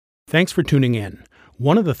Thanks for tuning in.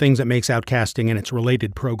 One of the things that makes Outcasting and its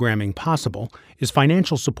related programming possible is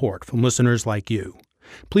financial support from listeners like you.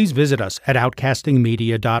 Please visit us at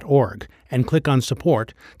outcastingmedia.org and click on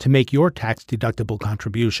Support to make your tax-deductible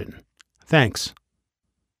contribution. Thanks.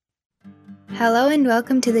 Hello and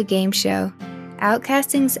welcome to The Game Show,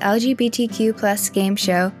 Outcasting's LGBTQ+ game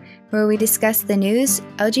show, where we discuss the news,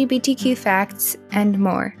 LGBTQ facts, and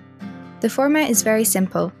more. The format is very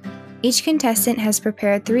simple. Each contestant has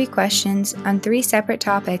prepared 3 questions on 3 separate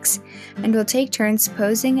topics, and will take turns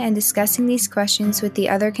posing and discussing these questions with the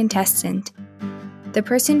other contestant. The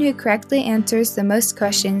person who correctly answers the most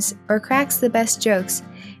questions or cracks the best jokes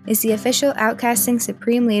is the official Outcasting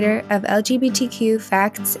Supreme Leader of LGBTQ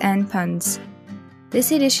facts and puns.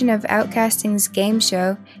 This edition of Outcasting's game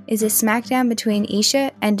show is a smackdown between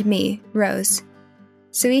Isha and me, Rose.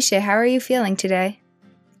 So Isha, how are you feeling today?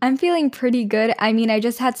 I'm feeling pretty good. I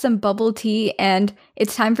just had some bubble tea and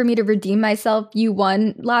it's time for me to redeem myself. You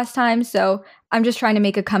won last time, so I'm just trying to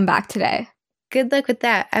make a comeback today. Good luck with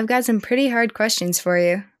that. I've got some pretty hard questions for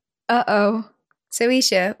you. Uh-oh. So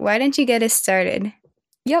Isha, why don't you get us started?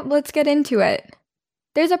 Yep, let's get into it.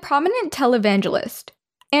 There's a prominent televangelist,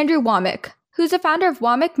 Andrew Wommack, who's the founder of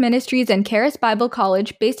Wommack Ministries and Charis Bible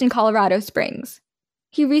College based in Colorado Springs.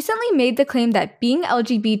 He recently made the claim that being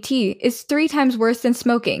LGBT is 3 times worse than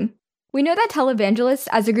smoking. We know that televangelists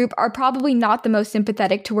as a group are probably not the most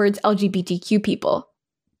sympathetic towards LGBTQ people.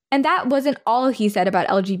 And that wasn't all he said about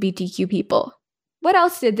LGBTQ people. What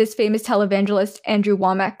else did this famous televangelist Andrew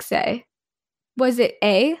Wommack say? Was it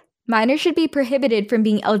A, minors should be prohibited from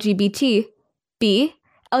being LGBT, B,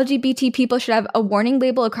 LGBT people should have a warning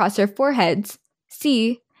label across their foreheads,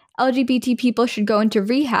 C, LGBT people should go into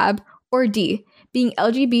rehab, or D, being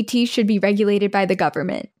LGBT should be regulated by the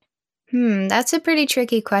government? That's a pretty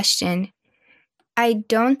tricky question. I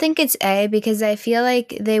don't think it's A because I feel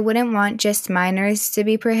like they wouldn't want just minors to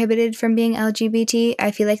be prohibited from being LGBT.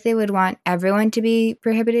 I feel like they would want everyone to be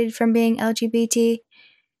prohibited from being LGBT.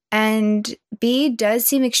 And B does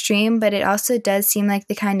seem extreme, but it also does seem like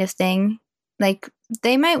the kind of thing, like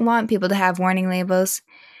they might want people to have warning labels.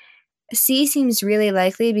 C seems really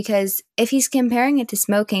likely because if he's comparing it to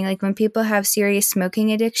smoking, like when people have serious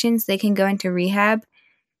smoking addictions, they can go into rehab.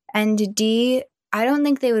 And D, I don't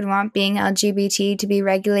think they would want being LGBT to be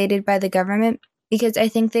regulated by the government because I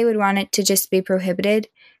think they would want it to just be prohibited.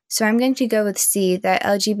 So I'm going to go with C, that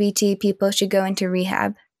LGBT people should go into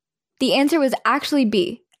rehab. The answer was actually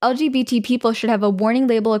B. LGBT people should have a warning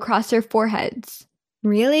label across their foreheads.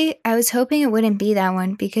 Really? I was hoping it wouldn't be that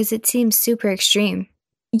one because it seems super extreme.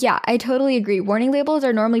 Yeah, I totally agree. Warning labels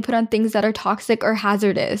are normally put on things that are toxic or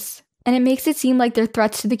hazardous. And it makes it seem like they're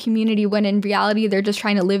threats to the community when in reality they're just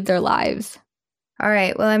trying to live their lives. All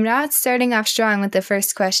right, well, I'm not starting off strong with the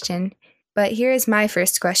first question, but here is my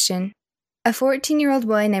first question. A 14-year-old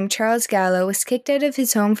boy named Charles Gallo was kicked out of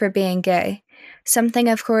his home for being gay, something,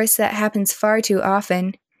 of course, that happens far too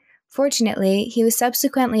often. Fortunately, he was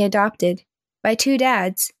subsequently adopted by 2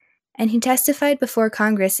 dads, and he testified before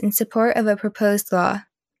Congress in support of a proposed law.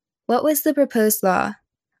 What was the proposed law?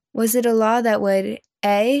 Was it a law that would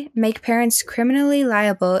A, make parents criminally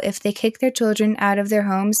liable if they kick their children out of their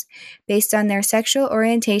homes based on their sexual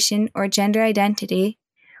orientation or gender identity?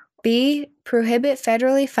 B, prohibit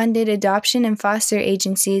federally funded adoption and foster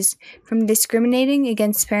agencies from discriminating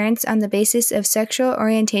against parents on the basis of sexual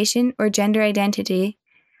orientation or gender identity?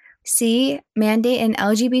 C, mandate an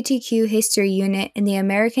LGBTQ history unit in the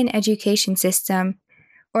American education system?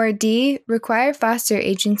 Or D, require foster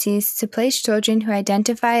agencies to place children who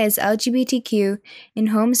identify as LGBTQ in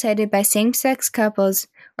homes headed by same-sex couples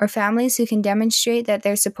or families who can demonstrate that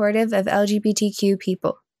they're supportive of LGBTQ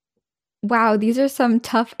people. Wow, these are some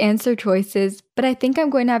tough answer choices, but I think I'm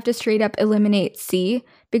going to have to straight up eliminate C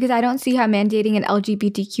because I don't see how mandating an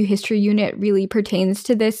LGBTQ history unit really pertains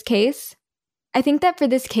to this case. I think that for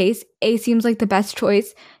this case, A seems like the best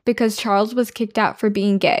choice because Charles was kicked out for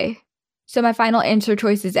being gay. So my final answer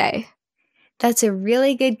choice is A. That's a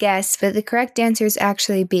really good guess, but the correct answer is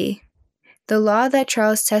actually B. The law that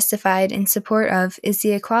Charles testified in support of is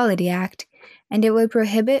the Equality Act, and it would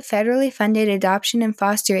prohibit federally funded adoption and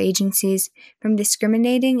foster agencies from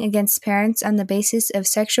discriminating against parents on the basis of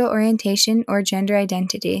sexual orientation or gender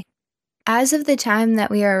identity. As of the time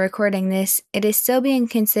that we are recording this, it is still being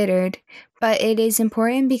considered, but it is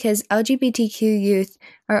important because LGBTQ youth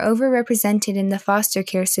are overrepresented in the foster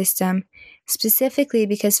care system, specifically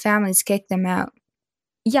because families kick them out.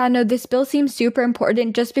 Yeah, no, this bill seems super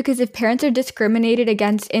important just because if parents are discriminated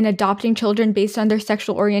against in adopting children based on their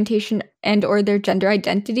sexual orientation and or their gender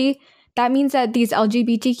identity, that means that these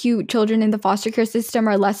LGBTQ children in the foster care system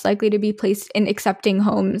are less likely to be placed in accepting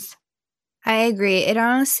homes. I agree. It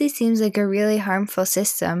honestly seems like a really harmful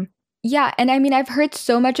system. Yeah, and I mean, I've heard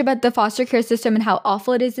so much about the foster care system and how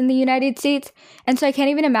awful it is in the United States, and so I can't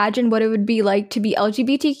even imagine what it would be like to be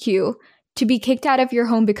LGBTQ, to be kicked out of your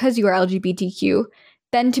home because you are LGBTQ,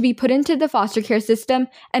 then to be put into the foster care system,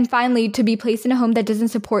 and finally to be placed in a home that doesn't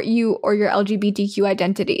support you or your LGBTQ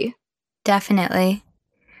identity. Definitely.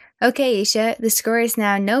 Okay, Isha, the score is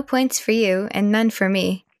now no points for you and none for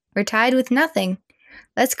me. We're tied with nothing.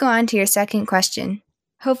 Let's go on to your second question.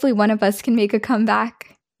 Hopefully one of us can make a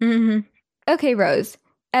comeback. Mm-hmm. Okay, Rose.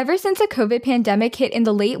 Ever since the COVID pandemic hit in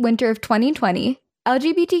the late winter of 2020,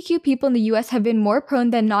 LGBTQ people in the US have been more prone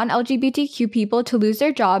than non-LGBTQ people to lose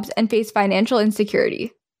their jobs and face financial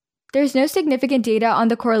insecurity. There's no significant data on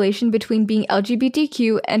the correlation between being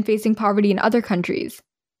LGBTQ and facing poverty in other countries.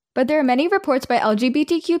 But there are many reports by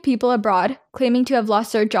LGBTQ people abroad claiming to have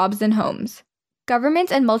lost their jobs and homes.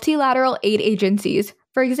 Governments and multilateral aid agencies,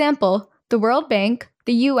 for example, the World Bank,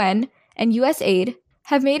 the UN, and USAID,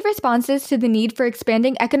 have made responses to the need for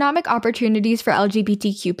expanding economic opportunities for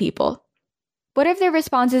LGBTQ people. What have their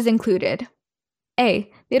responses included?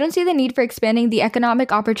 A. They don't see the need for expanding the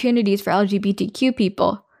economic opportunities for LGBTQ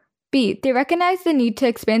people. B. They recognize the need to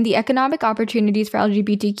expand the economic opportunities for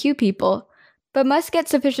LGBTQ people, but must get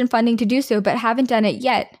sufficient funding to do so but haven't done it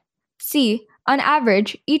yet. C. On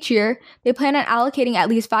average, each year, they plan on allocating at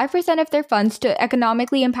least 5% of their funds to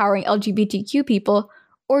economically empowering LGBTQ people.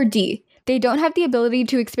 Or D. They don't have the ability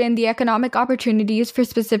to expand the economic opportunities for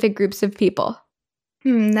specific groups of people.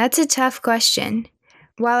 That's a tough question.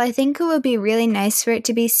 While I think it would be really nice for it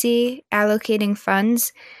to be C, allocating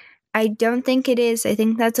funds, I don't think it is. I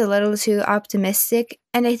think that's a little too optimistic,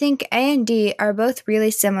 and I think A and D are both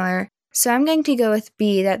really similar, so I'm going to go with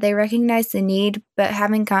B, that they recognize the need but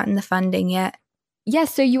haven't gotten the funding yet.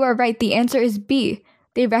 Yes, so you are right. The answer is B.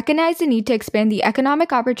 They recognize the need to expand the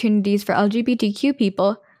economic opportunities for LGBTQ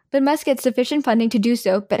people, but must get sufficient funding to do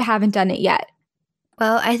so but haven't done it yet.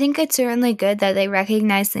 Well, I think it's certainly good that they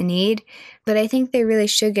recognize the need, but I think they really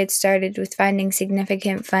should get started with finding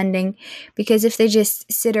significant funding, because if they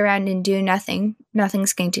just sit around and do nothing,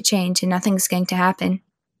 nothing's going to change and nothing's going to happen.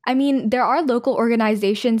 I mean, there are local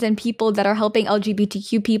organizations and people that are helping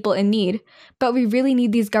LGBTQ people in need, but we really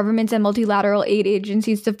need these governments and multilateral aid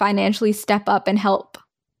agencies to financially step up and help.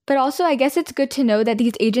 But also, I guess it's good to know that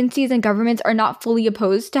these agencies and governments are not fully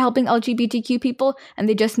opposed to helping LGBTQ people, and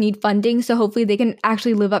they just need funding, so hopefully they can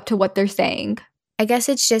actually live up to what they're saying. I guess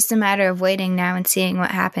it's just a matter of waiting now and seeing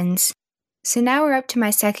what happens. So now we're up to my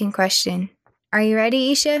second question. Are you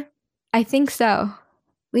ready, Isha? I think so.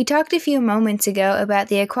 We talked a few moments ago about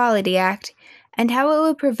the Equality Act and how it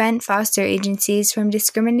would prevent foster agencies from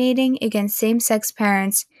discriminating against same-sex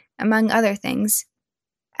parents, among other things.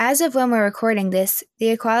 As of when we're recording this, the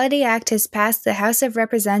Equality Act has passed the House of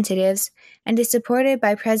Representatives and is supported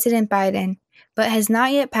by President Biden, but has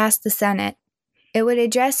not yet passed the Senate. It would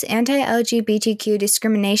address anti-LGBTQ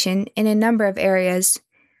discrimination in a number of areas.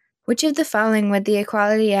 Which of the following would the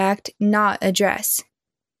Equality Act not address?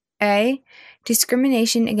 A.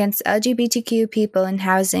 Discrimination against LGBTQ people in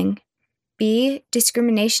housing. B.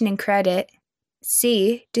 Discrimination in credit.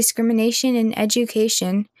 C. Discrimination in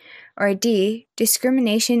education. Or D.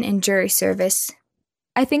 Discrimination in jury service.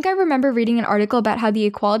 I think I remember reading an article about how the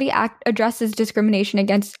Equality Act addresses discrimination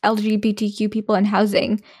against LGBTQ people in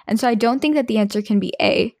housing, and so I don't think that the answer can be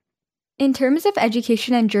A. In terms of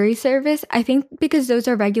education and jury service, I think because those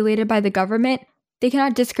are regulated by the government, they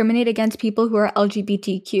cannot discriminate against people who are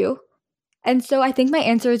LGBTQ. And so I think my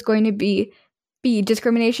answer is going to be B,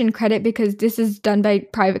 discrimination credit, because this is done by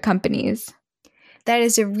private companies. That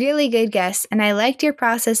is a really good guess, and I liked your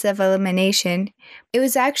process of elimination. It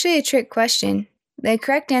was actually a trick question. The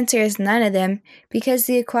correct answer is none of them, because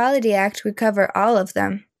the Equality Act would cover all of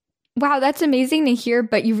them. Wow, that's amazing to hear,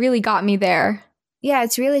 but you really got me there. Yeah,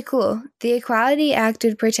 it's really cool. The Equality Act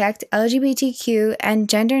would protect LGBTQ and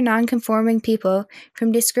gender nonconforming people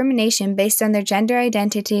from discrimination based on their gender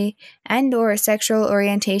identity and/or sexual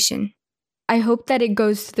orientation. I hope that it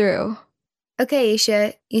goes through. Okay,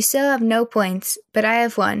 Isha, you still have no points, but I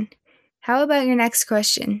have one. How about your next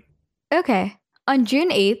question? Okay. On June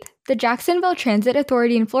 8th, the Jacksonville Transit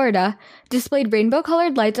Authority in Florida displayed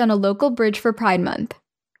rainbow-colored lights on a local bridge for Pride Month.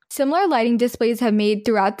 Similar lighting displays have made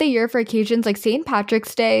throughout the year for occasions like St.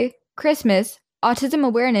 Patrick's Day, Christmas, Autism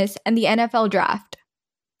Awareness, and the NFL Draft.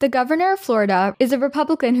 The governor of Florida is a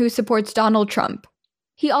Republican who supports Donald Trump.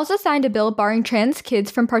 He also signed a bill barring trans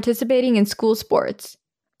kids from participating in school sports.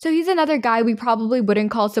 So he's another guy we probably wouldn't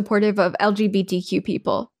call supportive of LGBTQ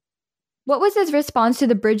people. What was his response to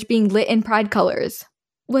the bridge being lit in pride colors?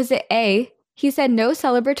 Was it A, he said no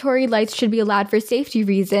celebratory lights should be allowed for safety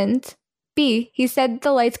reasons, B, he said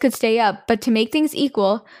the lights could stay up, but to make things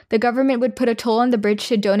equal, the government would put a toll on the bridge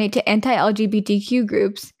to donate to anti-LGBTQ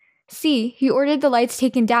groups. C, he ordered the lights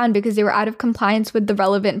taken down because they were out of compliance with the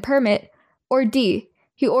relevant permit. Or D,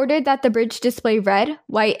 he ordered that the bridge display red,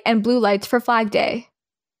 white, and blue lights for Flag Day.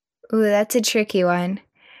 Ooh, that's a tricky one.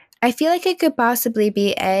 I feel like it could possibly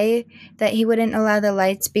be A, that he wouldn't allow the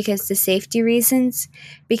lights because of safety reasons,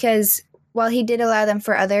 because while he did allow them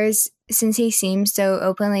for others, since he seems so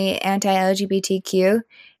openly anti-LGBTQ,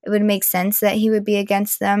 it would make sense that he would be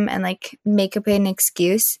against them and make up an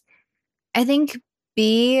excuse. I think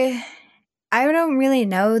B, I don't really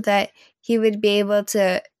know that he would be able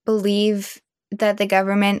to believe that the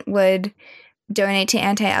government would donate to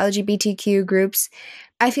anti-LGBTQ groups.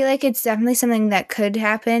 I feel like it's definitely something that could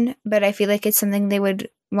happen, but I feel like it's something they would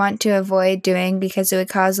want to avoid doing because it would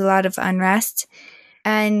cause a lot of unrest.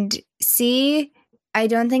 And C, I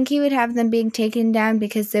don't think he would have them being taken down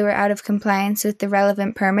because they were out of compliance with the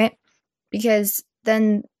relevant permit, because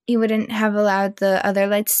then he wouldn't have allowed the other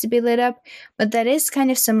lights to be lit up. But that is kind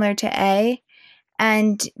of similar to A.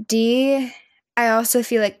 And D, I also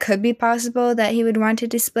feel like could be possible that he would want to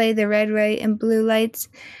display the red, white, and blue lights.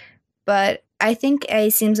 But I think A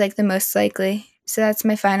seems like the most likely. So that's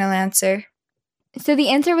my final answer. So the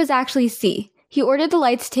answer was actually C. He ordered the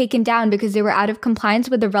lights taken down because they were out of compliance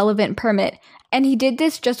with the relevant permit, and he did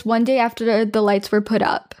this just one day after the lights were put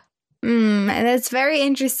up. That's very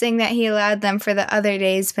interesting that he allowed them for the other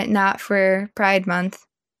days, but not for Pride Month.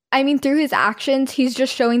 I mean, through his actions, he's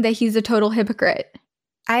just showing that he's a total hypocrite.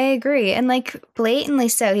 I agree, and blatantly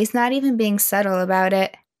so. He's not even being subtle about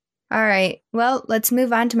it. All right, well, let's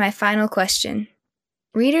move on to my final question.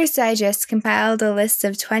 Reader's Digest compiled a list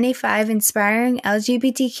of 25 inspiring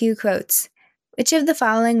LGBTQ quotes. Which of the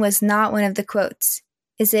following was not one of the quotes?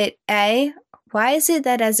 Is it A, why is it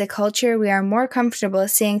that as a culture we are more comfortable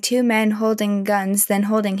seeing two men holding guns than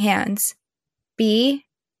holding hands? B,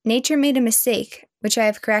 nature made a mistake, which I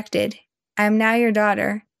have corrected. I am now your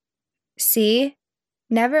daughter. C,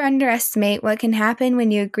 never underestimate what can happen when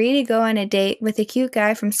you agree to go on a date with a cute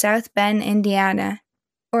guy from South Bend, Indiana.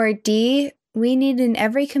 Or D, we need in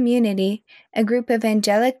every community a group of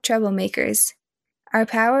angelic troublemakers. Our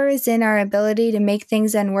power is in our ability to make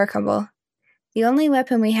things unworkable. The only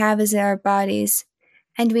weapon we have is our bodies,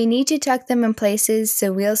 and we need to tuck them in places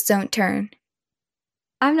so wheels don't turn.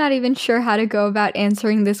 I'm not even sure how to go about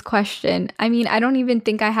answering this question. I mean, I don't even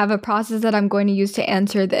think I have a process that I'm going to use to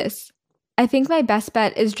answer this. I think my best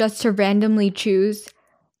bet is just to randomly choose,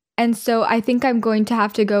 and so I think I'm going to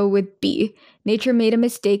have to go with B. Nature made a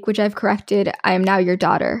mistake, which I've corrected. I am now your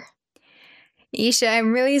daughter. Isha,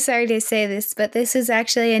 I'm really sorry to say this, but this is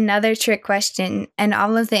actually another trick question, and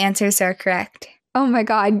all of the answers are correct. Oh my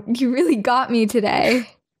god, you really got me today.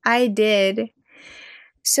 I did.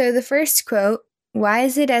 So the first quote, why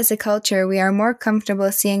is it as a culture we are more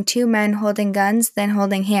comfortable seeing two men holding guns than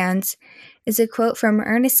holding hands, is a quote from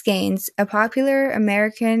Ernest Gaines, a popular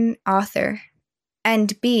American author.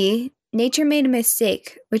 And B, nature made a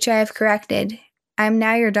mistake, which I have corrected. I am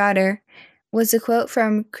now your daughter, was a quote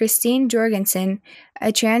from Christine Jorgensen, a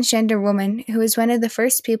transgender woman who was one of the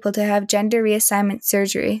first people to have gender reassignment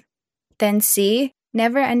surgery. Then C,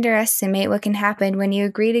 never underestimate what can happen when you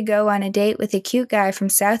agree to go on a date with a cute guy from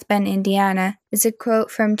South Bend, Indiana, is a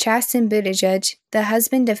quote from Chasten Buttigieg, the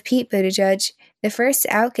husband of Pete Buttigieg, the first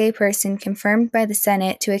out gay person confirmed by the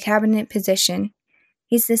Senate to a cabinet position.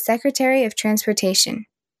 He's the Secretary of Transportation.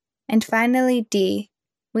 And finally, D,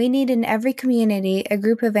 we need in every community a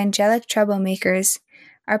group of angelic troublemakers.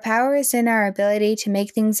 Our power is in our ability to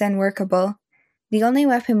make things unworkable. The only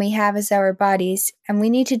weapon we have is our bodies, and we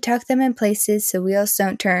need to tuck them in places so wheels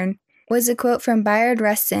don't turn, was a quote from Bayard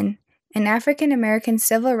Rustin, an African-American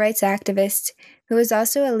civil rights activist who was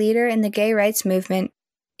also a leader in the gay rights movement.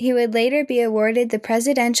 He would later be awarded the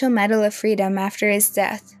Presidential Medal of Freedom after his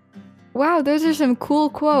death. Wow, those are some cool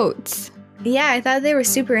quotes. Yeah, I thought they were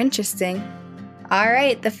super interesting.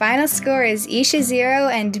 Alright, the final score is Isha 0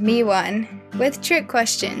 and me 1, with trick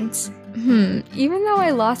questions. Even though I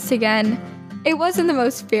lost again, it wasn't the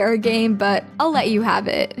most fair game, but I'll let you have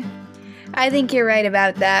it. I think you're right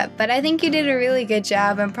about that, but I think you did a really good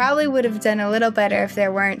job and probably would have done a little better if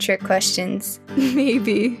there weren't trick questions.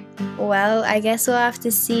 Maybe. Well, I guess we'll have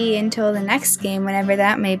to see until the next game, whenever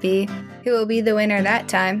that may be, who will be the winner that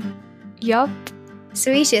time. Yup.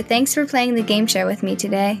 So Isha, thanks for playing the game show with me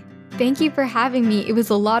today. Thank you for having me. It was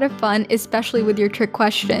a lot of fun, especially with your trick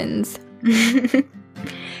questions.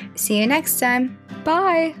 See you next time.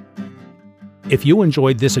 Bye. If you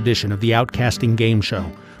enjoyed this edition of the Outcasting Game Show,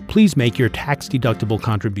 please make your tax-deductible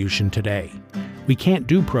contribution today. We can't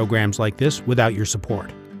do programs like this without your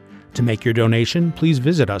support. To make your donation, please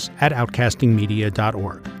visit us at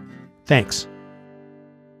outcastingmedia.org. Thanks.